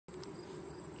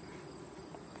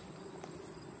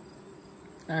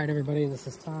Alright everybody, this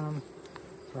is Tom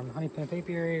from Honey Pimp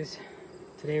Apiaries.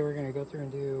 Today we're going to go through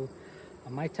and do a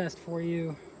mite test for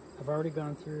you. I've already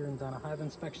gone through and done a hive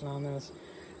inspection on this.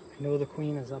 I know the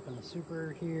queen is up in the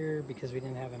super here because we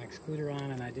didn't have an excluder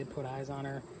on, and I did put eyes on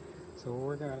her. So what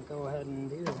we're going to go ahead and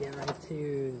do is get right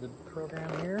to the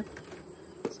program here.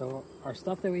 So our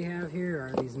stuff that we have here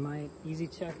are these Mite Easy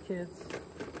Check kits.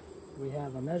 We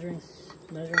have a measuring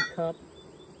cup.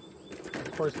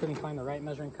 Of course, couldn't find the right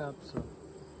measuring cup, so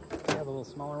I have a little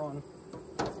smaller one,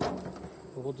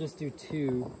 but we'll just do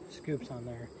 2 scoops on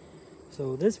there.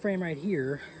 So this frame right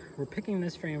here, we're picking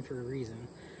this frame for a reason.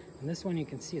 And this one, you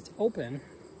can see it's open.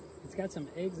 It's got some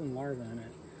eggs and larvae in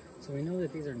it. So we know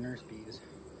that these are nurse bees.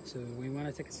 So we want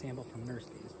to take a sample from nurse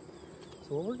bees.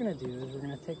 So what we're going to do is we're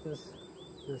going to take this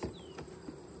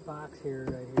box here,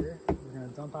 right here. We're going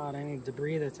to dump out any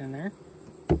debris that's in there.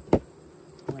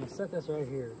 We're going to set this right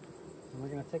here. And we're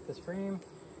going to take this frame,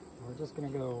 and we're just going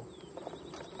to go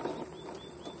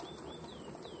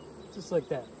just like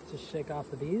that. Just shake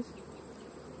off the bees.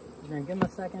 We're going to give them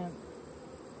a second,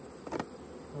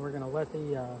 and we're going to let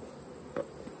the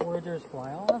foragers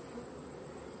fly off.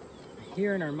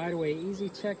 Here in our Mite Easy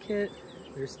Check kit,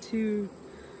 there's two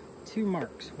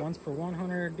marks. One's for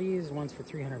 100 bees, one's for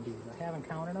 300 bees. I haven't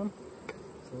counted them,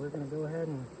 so we're going to go ahead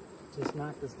and just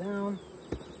knock this down.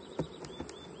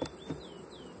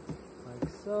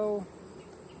 So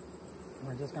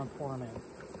we're just going to pour them in.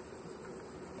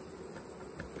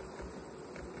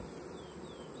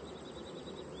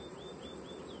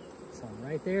 So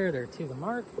right there, they're to the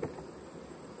mark.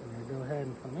 I'm going to go ahead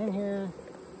and put them in here.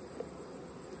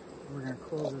 We're going to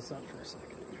close this up for a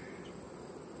second.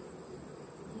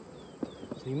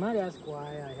 So you might ask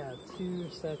why I have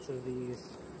 2 sets of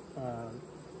these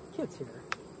kits here.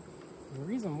 And the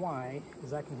reason why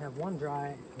is I can have one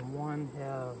dry and one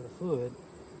have the fluid,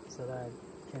 so that I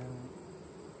can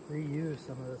reuse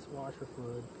some of this washer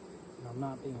fluid, and I'm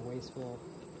not being wasteful,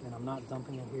 and I'm not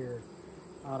dumping it here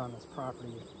out on this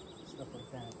property, stuff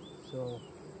like that. So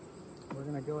we're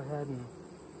going to go ahead and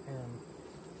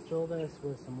fill this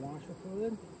with some washer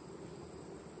fluid.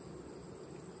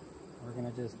 We're going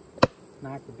to just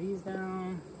knock the bees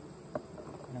down,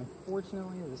 and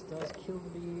unfortunately this does kill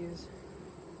the bees.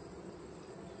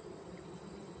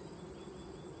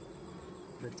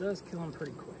 But it does kill them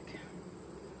pretty quick.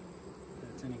 If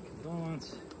that's any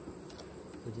condolence,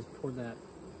 we just pour that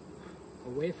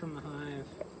away from the hive.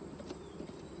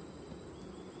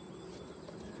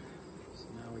 So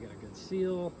now we got a good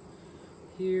seal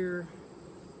here,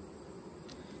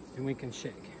 and we can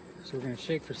shake. So we're going to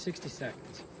shake for 60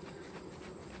 seconds.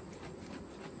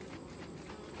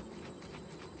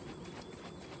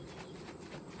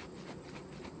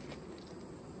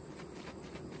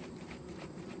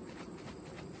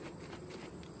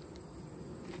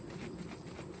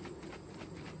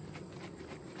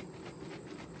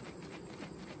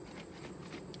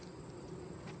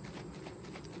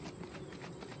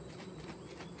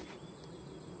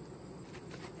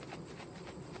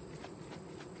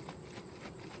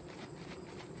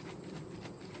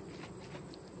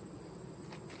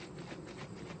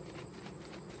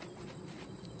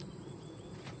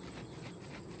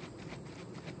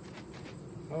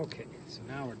 Okay, so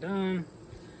now we're done.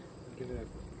 Give it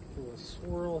a little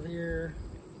swirl here.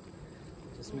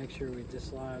 Just make sure we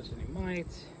dislodge any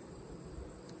mites.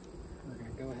 We're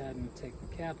going to go ahead and take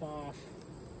the cap off.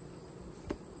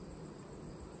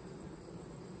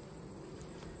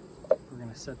 We're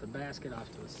going to set the basket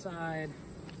off to the side.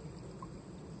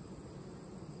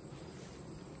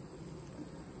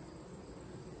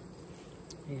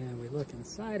 And we look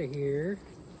inside of here.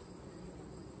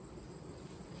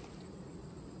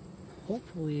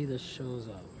 Hopefully this shows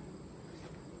up.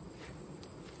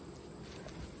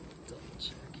 Double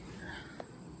check here.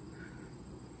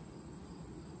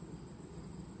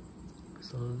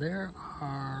 So there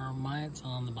are mites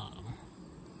on the bottom.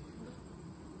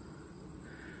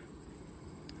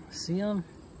 See them?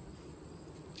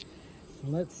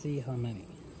 Let's see how many.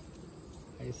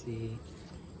 I see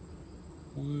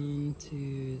 1,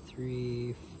 2,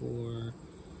 3, 4,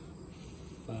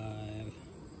 5.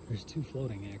 There's 2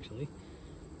 floating actually.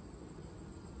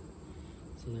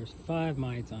 So there's 5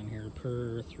 mites on here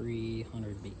per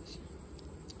 300 bees.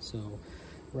 So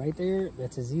right there,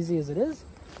 that's as easy as it is.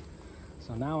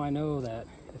 So now I know that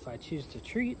if I choose to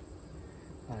treat,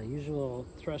 usual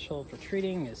threshold for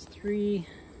treating is 3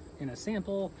 in a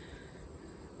sample.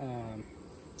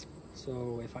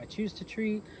 So if I choose to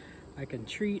treat, I can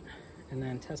treat and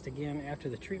then test again after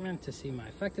the treatment to see my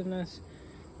effectiveness.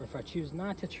 Or if I choose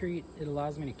not to treat, it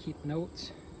allows me to keep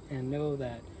notes and know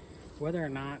that whether or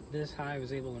not this hive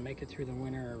is able to make it through the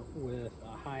winter with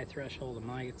a high threshold of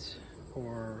mites,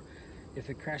 or if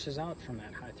it crashes out from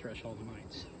that high threshold of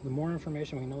mites. The more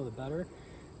information we know, the better.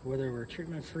 Whether we're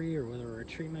treatment free or whether we're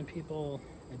treatment people,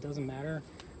 it doesn't matter.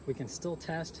 We can still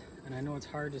test, and I know it's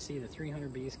hard to see the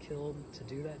 300 bees killed to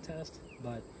do that test,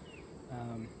 but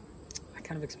I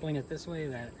kind of explain it this way,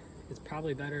 that it's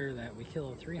probably better that we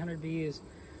kill 300 bees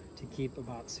to keep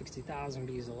about 60,000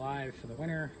 bees alive for the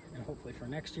winter and hopefully for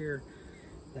next year,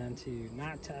 than to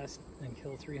not test and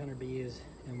kill 300 bees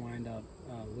and wind up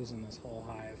losing this whole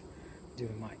hive due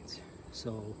to mites.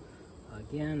 So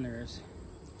again, there's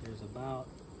about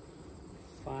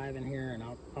 5 in here, and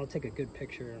I'll take a good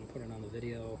picture and put it on the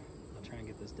video. I'll try and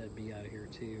get this dead bee out of here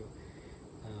too.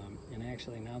 And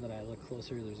actually, now that I look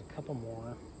closer, there's a couple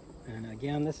more. And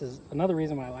again, this is another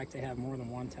reason why I like to have more than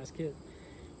one test kit,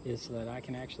 is so that I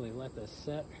can actually let this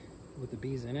set with the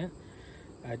bees in it.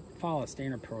 I follow a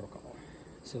standard protocol.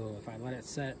 So if I let it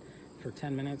set for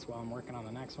 10 minutes while I'm working on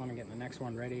the next one and getting the next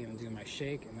one ready and do my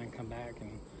shake, and then come back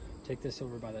and take this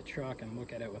over by the truck and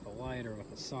look at it with a light or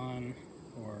with the sun,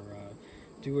 or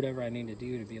do whatever I need to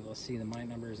do to be able to see the mite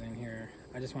numbers in here.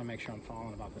 I just want to make sure I'm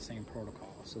following about the same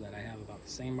protocol, so that I have about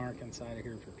the same mark inside of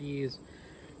here for bees.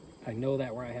 I know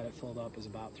that where I had it filled up is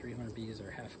about 300 bees, or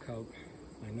half coat.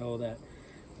 I know that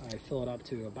I fill it up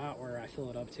to about where I fill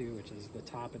it up to, which is the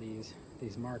top of these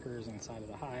markers inside of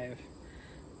the hive.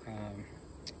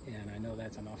 And I know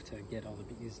that's enough to get all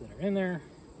the bees that are in there.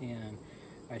 And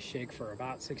I shake for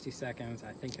about 60 seconds.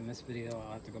 I think in this video,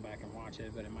 I'll have to go back and watch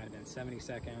it, but it might have been 70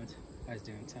 seconds. I was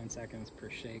doing 10 seconds per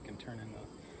shake and turning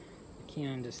the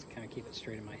can just to kind of keep it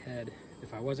straight in my head.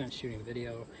 If I wasn't shooting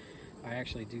video, I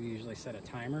actually do usually set a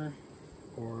timer,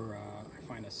 or I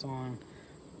find a song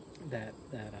that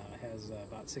has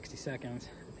about 60 seconds.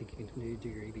 I think you can do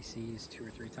your ABCs 2 or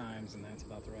 3 times, and that's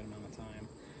about the right amount of time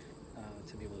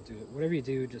to be able to do it. Whatever you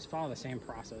do, just follow the same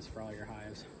process for all your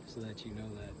hives, so that you know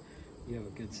that you have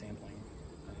a good sampling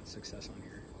success on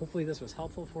here. Hopefully this was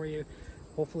helpful for you.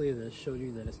 Hopefully this showed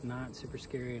you that it's not super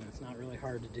scary and it's not really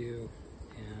hard to do.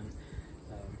 And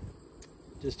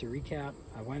just to recap,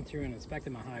 I went through and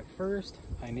inspected my hive first.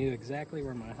 I knew exactly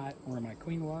where my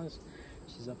queen was.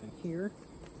 She's up in here,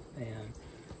 and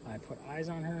I put eyes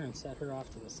on her and set her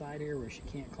off to the side here where she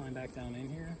can't climb back down in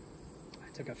here.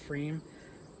 I took a frame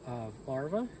of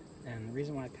larvae, and the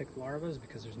reason why I picked larvae is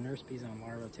because there's nurse bees on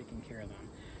larvae taking care of them.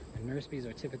 And nurse bees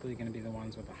are typically going to be the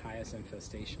ones with the highest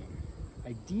infestation.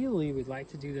 Ideally, we'd like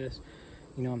to do this,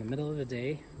 you know, in the middle of the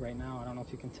day. Right now, I don't know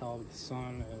if you can tell, but the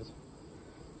sun is,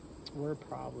 we're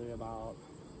probably about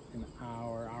an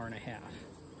hour and a half.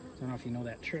 I don't know if you know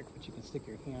that trick, but you can stick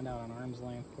your hand out on arm's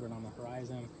length, put it on the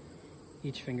horizon.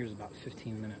 Each finger is about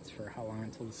 15 minutes for how long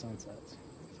until the sun sets.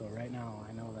 So right now,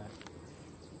 I know that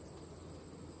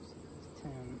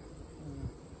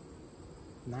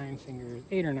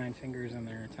 8 or 9 fingers in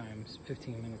there times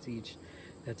 15 minutes each.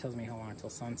 That tells me how long until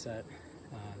sunset.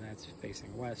 That's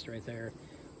facing west right there.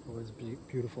 It was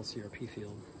a beautiful CRP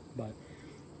field. But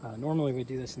normally we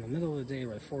do this in the middle of the day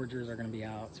where the foragers are going to be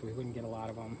out, so we wouldn't get a lot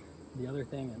of them. The other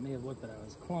thing that may have looked that I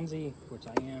was clumsy, which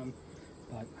I am,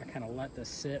 but I kind of let this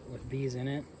sit with bees in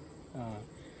it.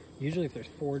 Usually if there's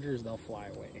foragers, they'll fly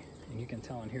away. And you can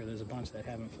tell in here there's a bunch that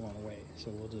haven't flown away.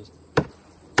 So we'll just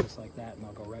like that, and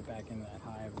they'll go right back into that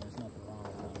hive, and there's nothing wrong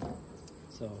with them.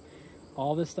 So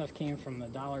all this stuff came from the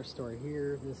dollar store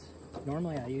here.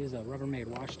 Normally I use a Rubbermaid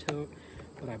wash tote,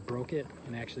 but I broke it,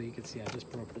 and actually you can see I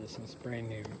just broke this, and it's brand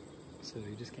new, so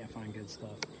you just can't find good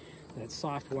stuff. That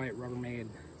soft white Rubbermaid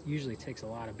usually takes a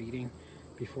lot of beating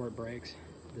before it breaks.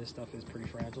 This stuff is pretty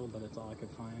fragile, but it's all I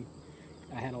could find.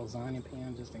 I had a lasagna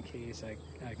pan just in case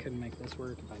I couldn't make this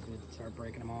work if I did start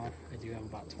breaking them all. I do have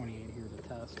about 28 here to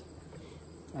test.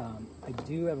 I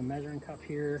do have a measuring cup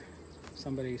here.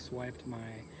 Somebody swiped my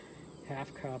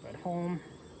half cup at home.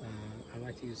 I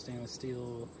like to use stainless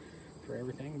steel for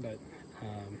everything, but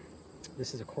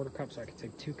this is a quarter cup, so I can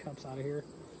take 2 cups out of here.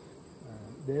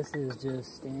 This is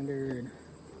just standard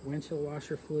windshield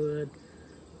washer fluid.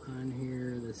 On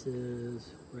here, this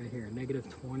is right here,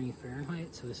 -20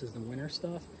 Fahrenheit, so this is the winter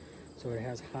stuff. So it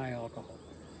has high alcohol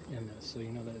in this, so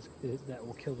you know that that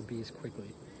will kill the bees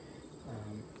quickly.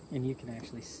 And you can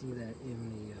actually see that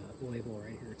in the label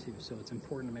right here too. So it's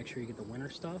important to make sure you get the winter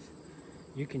stuff.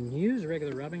 You can use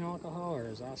regular rubbing alcohol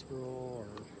or Zospirol or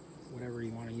whatever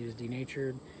you want to use,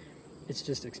 denatured. It's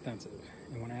just expensive.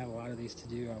 And when I have a lot of these to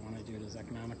do, I want to do it as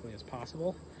economically as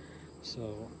possible.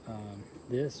 So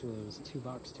this was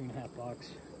 $2,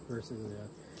 $2.50 versus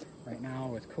right now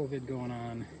with COVID going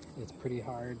on, it's pretty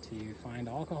hard to find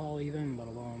alcohol even, let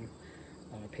alone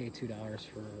I paid $2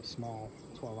 for a small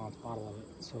 12-ounce bottle of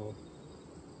it. So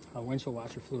windshield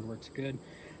washer fluid works good.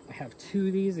 I have 2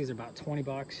 of these. These are about 20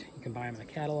 bucks. You can buy them in a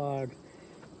catalog.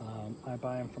 I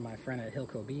buy them from my friend at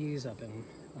Hilco Bees up in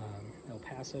El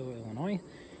Paso, Illinois.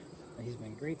 He's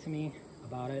been great to me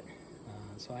about it.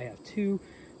 So I have 2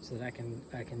 so that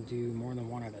I can do more than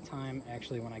one at a time.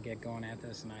 Actually, when I get going at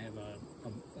this and I have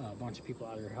a bunch of people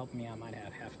out there helping me, I might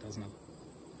have half a dozen of them,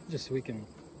 just so we can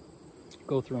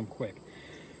go through them quick.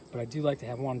 But I do like to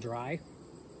have one dry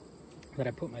that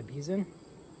I put my bees in,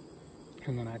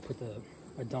 and then I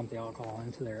dump the alcohol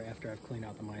into there after I've cleaned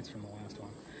out the mites from the last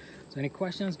one. So any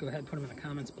questions, go ahead and put them in the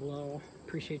comments below.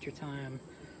 Appreciate your time.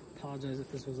 Apologize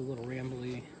if this was a little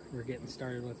rambly. We're getting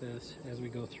started with this. As we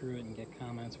go through it and get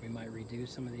comments, we might redo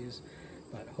some of these,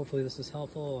 but hopefully this is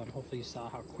helpful, and hopefully you saw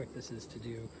how quick this is to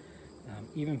do.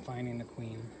 Even finding the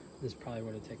queen, this probably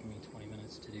would have taken me 20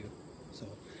 minutes to do. So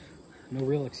no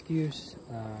real excuse.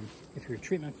 If you're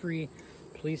treatment free,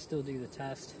 please still do the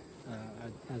test.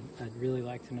 I'd really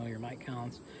like to know your mite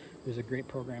counts. There's a great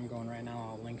program going right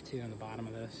now I'll link to in the bottom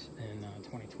of this in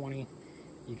 2020.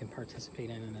 You can participate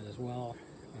in it as well.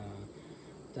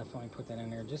 Definitely put that in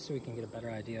there just so we can get a better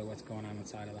idea of what's going on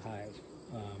inside of the hive.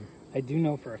 I do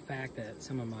know for a fact that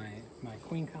some of my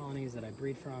queen colonies that I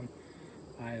breed from,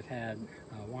 I've had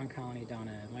one colony down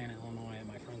in Atlanta, Illinois at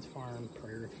my friend's farm,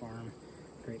 Prairie Farm,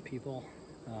 great people.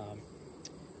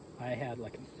 I had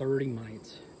like 30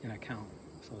 mites in a count.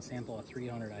 So a sample of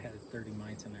 300, I had 30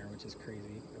 mites in there, which is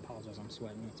crazy. I apologize, I'm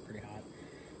sweating, it's pretty hot.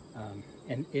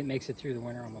 And it makes it through the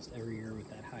winter almost every year with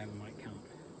that high of a mite count.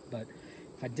 But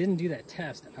if I didn't do that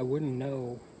test, I wouldn't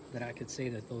know that I could say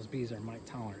that those bees are mite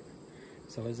tolerant.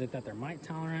 So is it that they're mite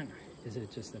tolerant? Is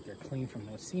it just that they're clean from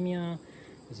nosemia?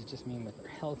 Does it just mean that they're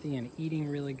healthy and eating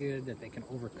really good, that they can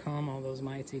overcome all those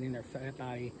mites eating their fat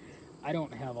body? I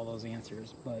don't have all those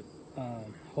answers, but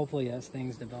hopefully as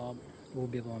things develop, we'll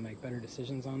be able to make better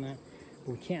decisions on that.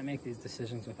 But we can't make these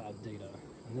decisions without data.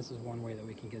 And this is one way that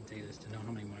we can get data, is to know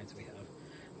how many mites we have.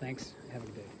 Thanks, have a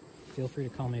good day. Feel free to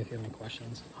call me if you have any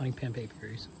questions. Honey Pimp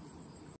Apiaries.